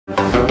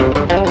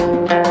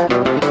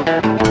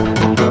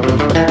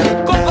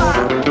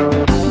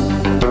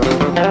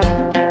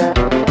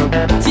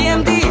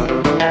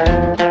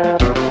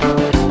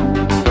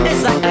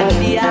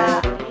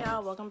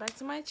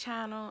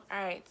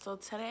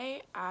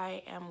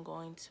I am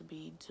going to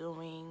be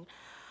doing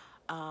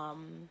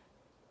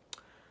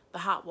the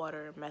hot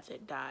water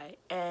method dye.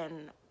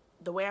 And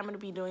the way I'm going to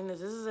be doing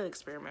this is an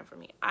experiment for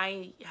me.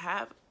 I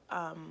have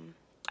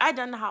I've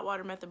done the hot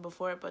water method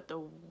before, but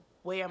the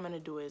way I'm going to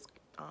do it is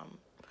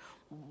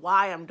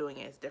why I'm doing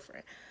it is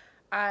different.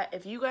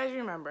 If you guys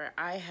remember,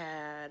 I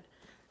had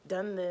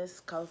done this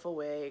colorful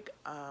wig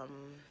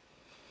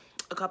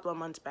a couple of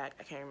months back.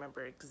 I can't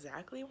remember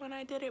exactly when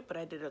I did it, but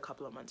I did it a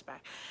couple of months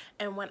back.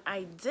 And when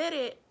I did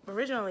it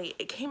originally,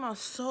 it came out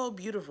so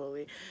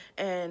beautifully,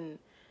 and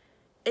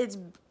it's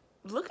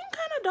looking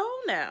kind of dull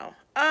now.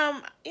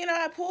 You know,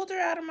 I pulled her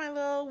out of my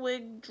little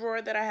wig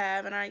drawer that I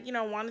have, and I, you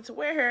know, wanted to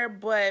wear her,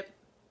 but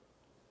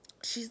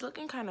she's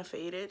looking kind of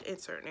faded in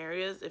certain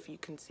areas, if you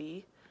can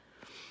see.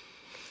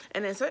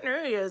 And in certain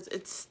areas,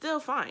 it's still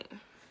fine.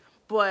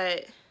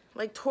 But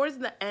like towards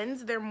the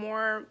ends, they're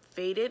more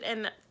faded,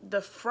 and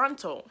the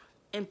frontal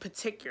in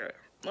particular,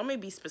 let me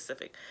be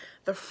specific.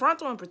 The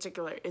frontal in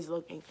particular is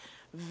looking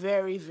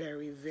very,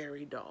 very,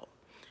 very dull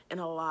in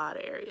a lot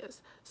of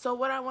areas. So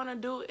what I want to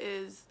do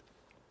is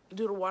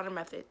do the water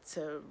method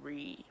to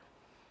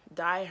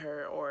re-dye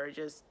her, or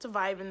just to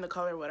vibe in the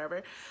color,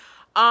 whatever.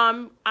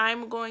 I'm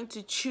going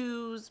to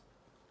choose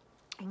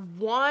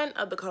one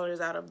of the colors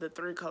out of the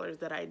 3 colors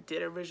that I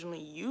did originally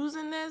use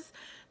in this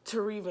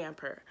to revamp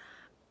her.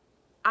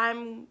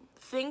 I'm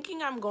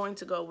thinking I'm going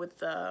to go with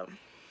the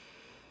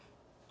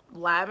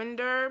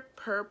lavender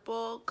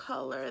purple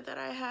color that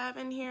I have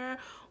in here,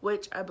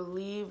 which I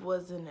believe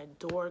was an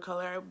Adore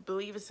color. I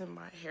believe it's in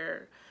my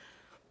hair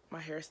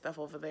stuff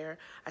over there.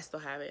 I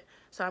still have it.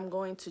 So I'm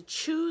going to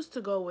choose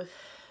to go with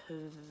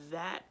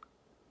that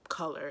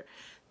color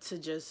to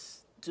just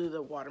do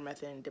the water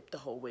method and dip the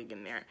whole wig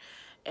in there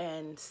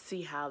and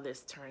see how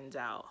this turns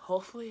out.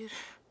 Hopefully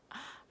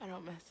I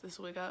don't mess this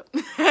wig up.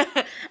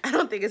 I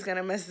don't think it's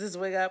gonna mess this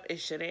wig up. It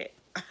shouldn't.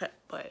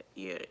 But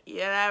you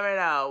never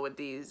know with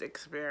these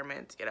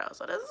experiments, you know.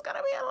 So this is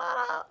gonna be a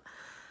lot of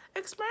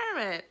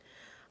experiment.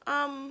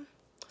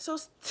 So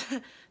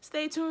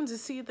stay tuned to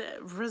see the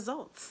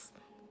results.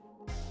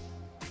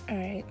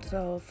 Alright,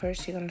 so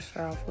first you're gonna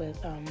start off with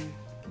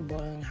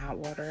boiling hot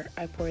water.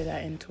 I pour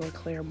that into a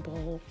clear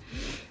bowl,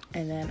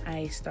 and then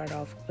I start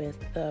off with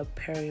the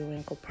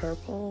periwinkle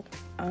purple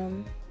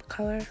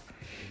color.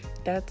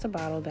 That's a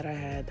bottle that I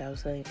had that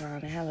was sitting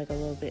around. It had like a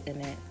little bit in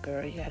it.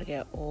 Girl, you gotta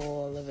get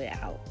all of it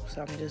out.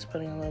 So I'm just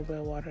putting a little bit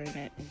of water in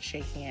it and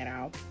shaking it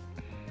out.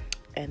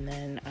 And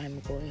then I'm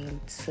going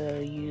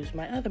to use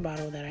my other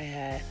bottle that I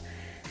had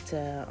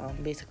to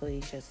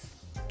basically just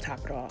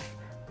top it off.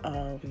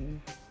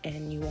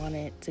 And you want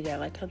it to get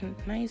like a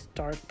nice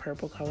dark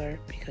purple color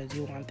because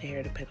you want the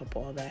hair to pick up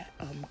all that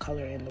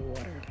color in the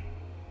water.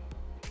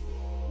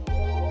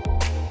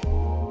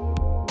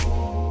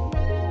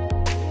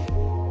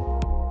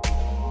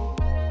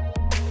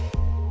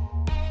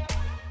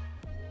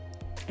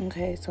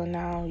 Okay, so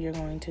now you're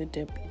going to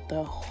dip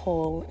the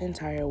whole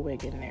entire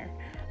wig in there.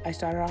 I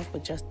started off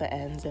with just the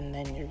ends, and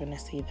then you're going to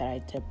see that I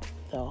dip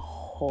the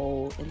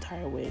whole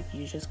entire wig.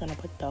 You're just going to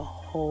put the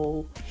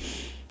whole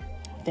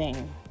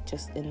thing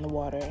just in the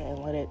water and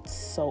let it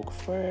soak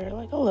for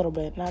like a little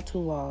bit, not too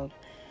long,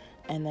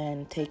 and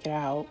then take it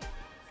out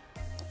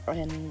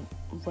and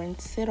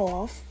rinse it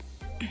off.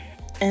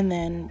 And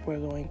then we're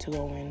going to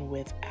go in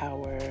with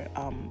our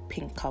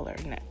pink color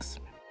next.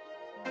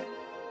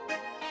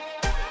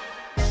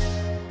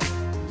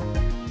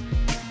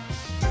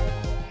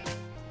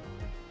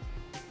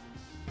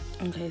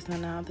 Okay, so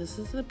now this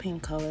is the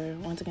pink color.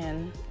 Once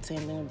again,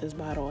 same thing with this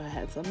bottle. I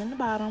had some in the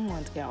bottom.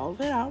 Want to get all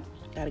of it out.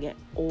 Gotta get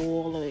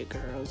all of it,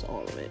 girls,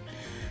 all of it.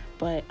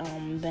 But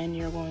then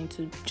you're going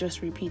to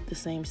just repeat the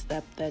same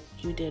step that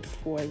you did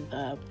for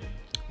the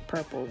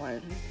purple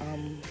one.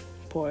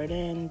 Pour it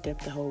in, dip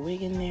the whole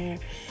wig in there,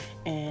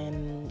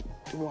 and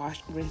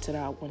rinse it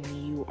out when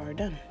you are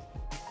done.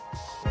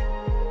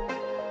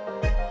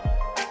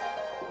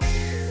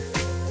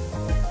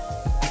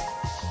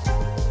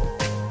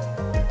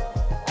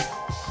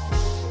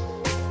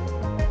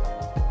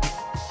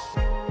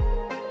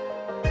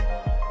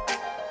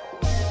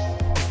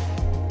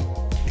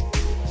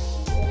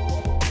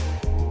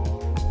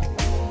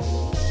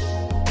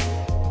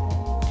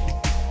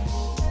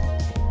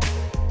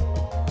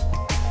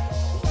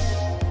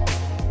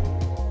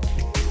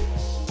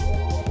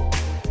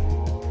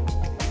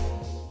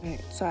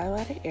 So I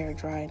let it air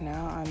dry.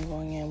 Now I'm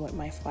going in with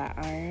my flat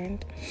iron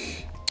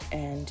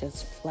and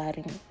just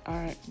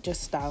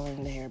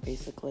styling the hair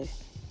basically.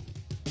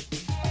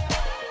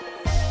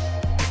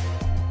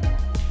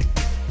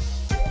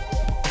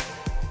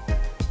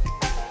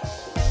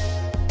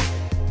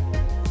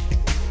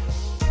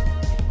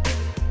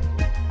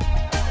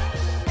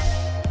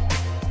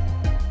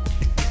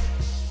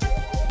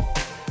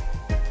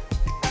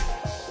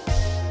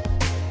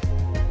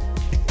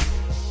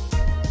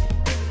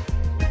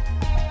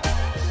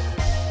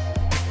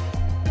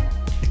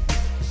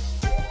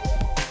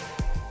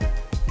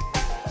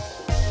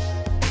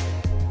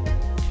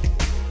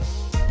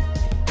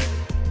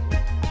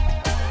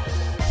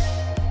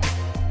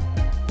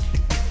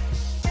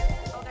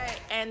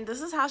 and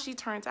this is how she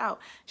turns out.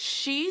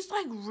 She's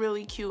like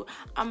really cute.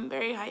 I'm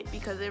very hyped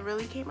because it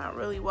really came out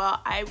really well.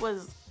 I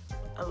was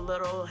a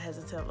little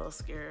hesitant, a little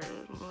scared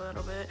a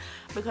little bit,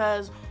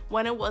 because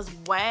when it was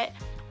wet,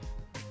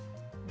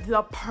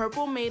 the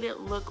purple made it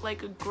look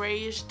like a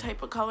grayish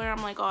type of color.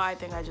 I'm like, oh, I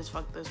think I just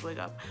fucked this wig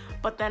up.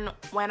 But then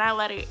when I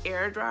let it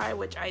air dry,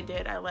 which I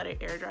did, I let it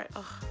air dry.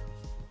 Ugh,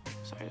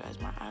 sorry guys,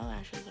 my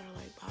eyelashes are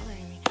like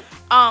bothering me.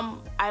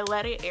 I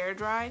let it air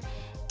dry,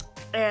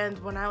 and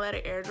when I let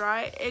it air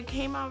dry, it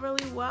came out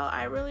really well.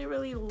 I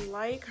really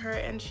like her,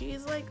 and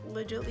she's like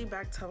legitimately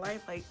back to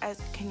life. Like,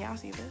 can y'all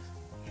see this?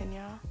 Can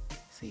y'all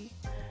see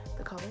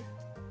the color?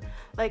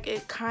 Like,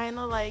 it kind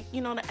of like,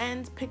 you know, the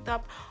ends picked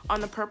up on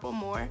the purple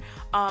more.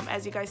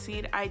 As you guys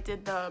see, I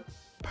did the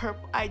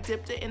purple, I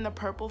dipped it in the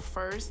purple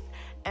first,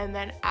 and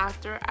then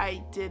after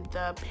I did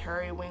the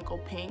periwinkle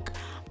pink,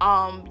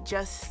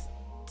 just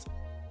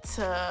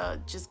to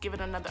give it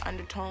another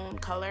undertone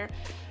color.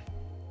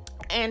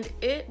 And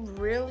it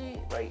really,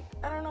 like,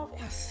 I don't know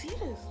if I see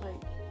this,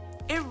 like,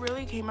 it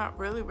really came out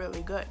really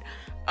good.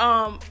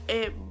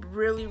 It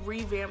really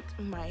revamped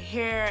my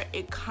hair.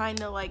 It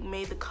kind of like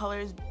made the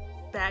colors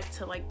back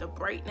to like the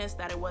brightness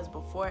that it was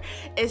before.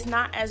 It's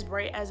not as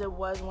bright as it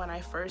was when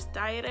I first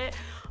dyed it,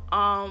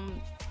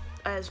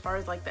 as far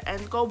as like the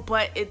ends go,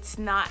 but it's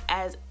not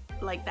as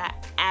like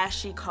that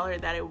ashy color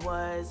that it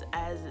was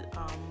as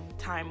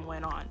time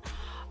went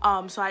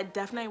on. So I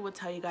definitely would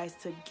tell you guys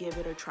to give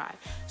it a try.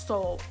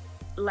 So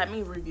let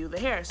me review the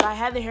hair. So I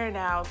had the hair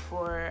now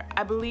for,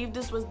 I believe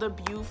this was the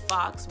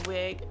Beaufox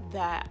wig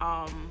that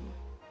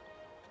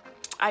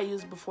I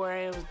used before.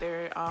 It was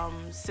their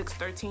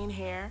 613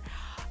 hair.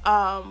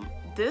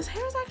 This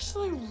hair is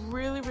actually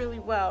really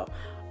well.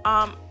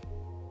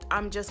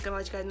 I'm just gonna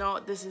let you guys know,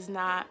 this is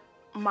not,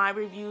 my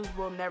reviews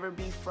will never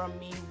be from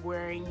me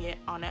wearing it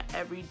on an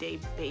everyday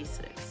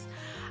basis.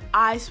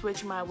 I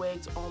switch my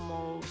wigs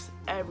almost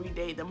every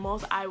day. The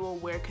most I will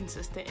wear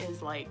consistent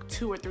is like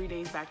 2 or 3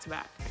 days back to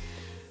back,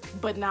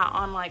 but not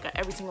on like a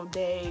every single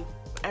day,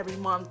 every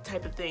month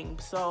type of thing.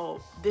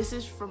 So this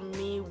is from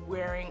me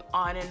wearing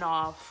on and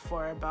off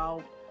for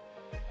about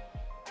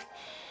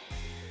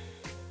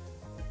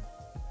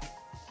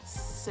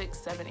 6,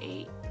 7,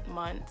 8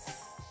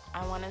 months,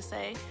 I want to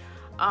say.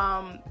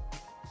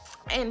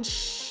 And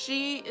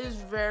she is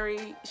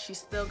very, she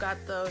still got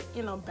the,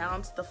 you know,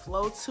 bounce, the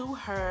flow to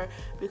her,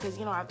 because,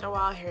 you know, after a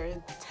while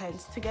hair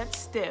tends to get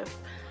stiff.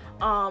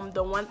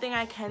 The one thing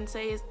I can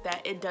say is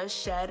that it does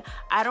shed.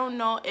 I don't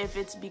know if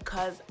it's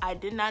because I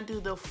did not do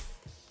the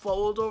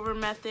fold over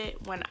method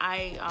when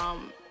I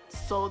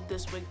sewed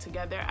this wig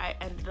together. I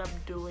ended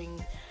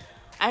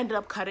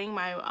up cutting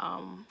my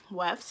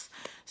wefts,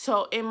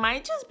 so it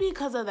might just be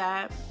because of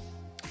that,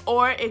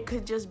 or it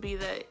could just be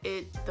that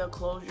the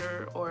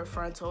closure or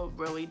frontal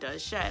really does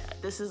shed.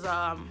 This is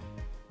a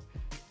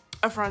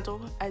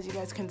frontal, as you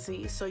guys can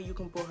see, so you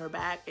can pull her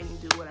back and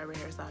do whatever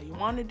hairstyle you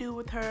want to do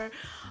with her.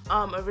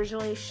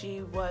 Originally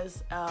she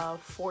was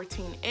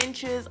 14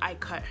 inches. I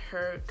cut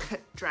her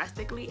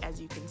drastically, as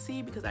you can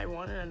see, because I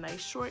wanted a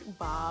nice short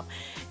bob,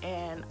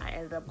 and I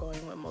ended up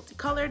going with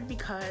multicolored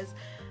because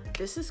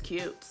this is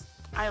cute.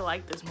 I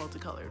like this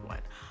multicolored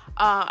one.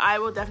 I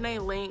will definitely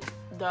link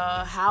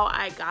how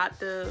I got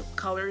the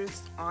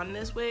colors on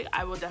this wig.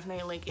 I will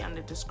definitely link it in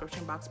the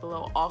description box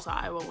below. Also,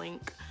 I will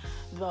link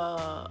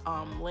the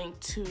link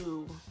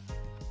to,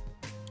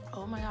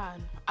 oh my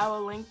god, I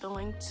will link the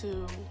link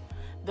to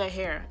the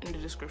hair in the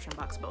description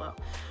box below.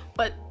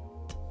 But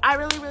I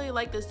really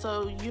like this.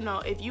 So, you know,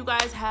 if you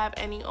guys have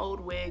any old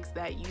wigs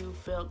that you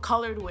feel,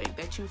 colored wig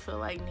that you feel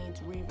like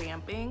needs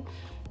revamping,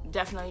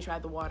 definitely try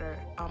the water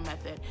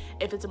method.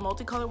 If it's a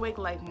multicolor wig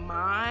like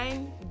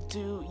mine,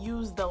 do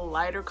use the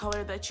lighter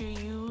color that you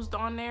used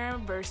on there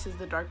versus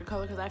the darker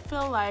color, because I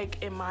feel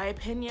like, in my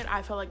opinion,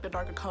 I feel like the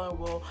darker color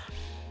will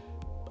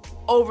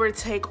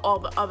overtake all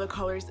the other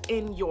colors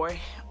in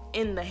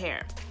the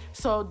hair.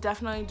 So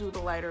definitely do the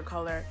lighter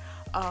color.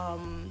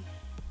 And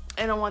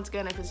then once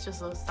again, if it's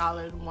just a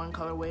solid one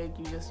color wig,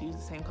 you just use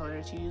the same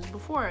color that you used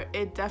before.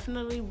 It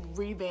definitely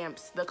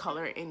revamps the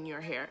color in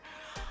your hair.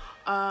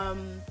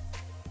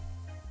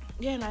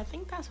 Yeah, and I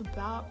think that's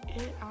about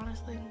it,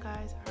 honestly,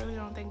 guys. I really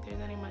don't think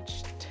there's any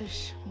much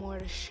more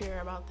to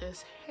share about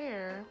this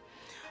hair.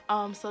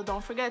 So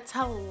don't forget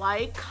to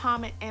like,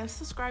 comment, and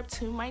subscribe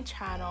to my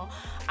channel.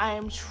 I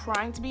am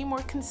trying to be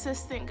more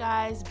consistent,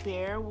 guys.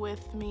 Bear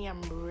with me.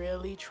 I'm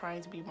really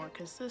trying to be more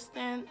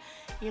consistent.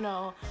 You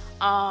know,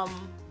 I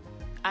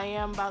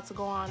am about to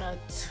go on a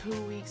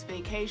 2 weeks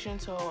vacation,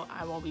 so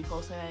I won't be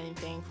posting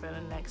anything for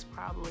the next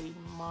probably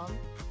month.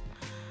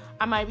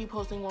 I might be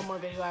posting one more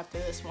video after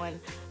this one,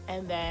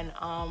 and then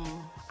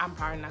I'm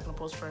probably not gonna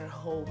post for a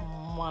whole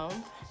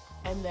month,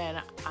 and then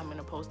I'm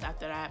gonna post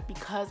after that,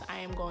 because I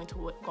am going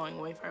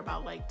away for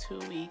about like 2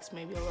 weeks,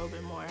 maybe a little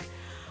bit more.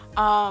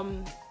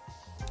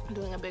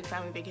 Doing a big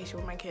family vacation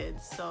with my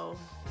kids, so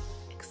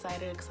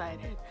excited.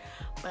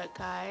 But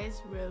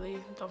guys, really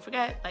don't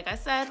forget, like I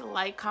said,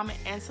 like, comment,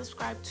 and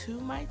subscribe to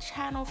my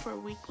channel for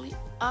weekly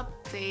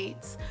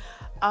updates.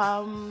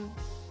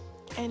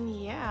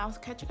 And yeah, I'll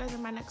catch you guys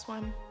in my next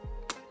one.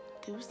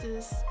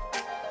 Deuces.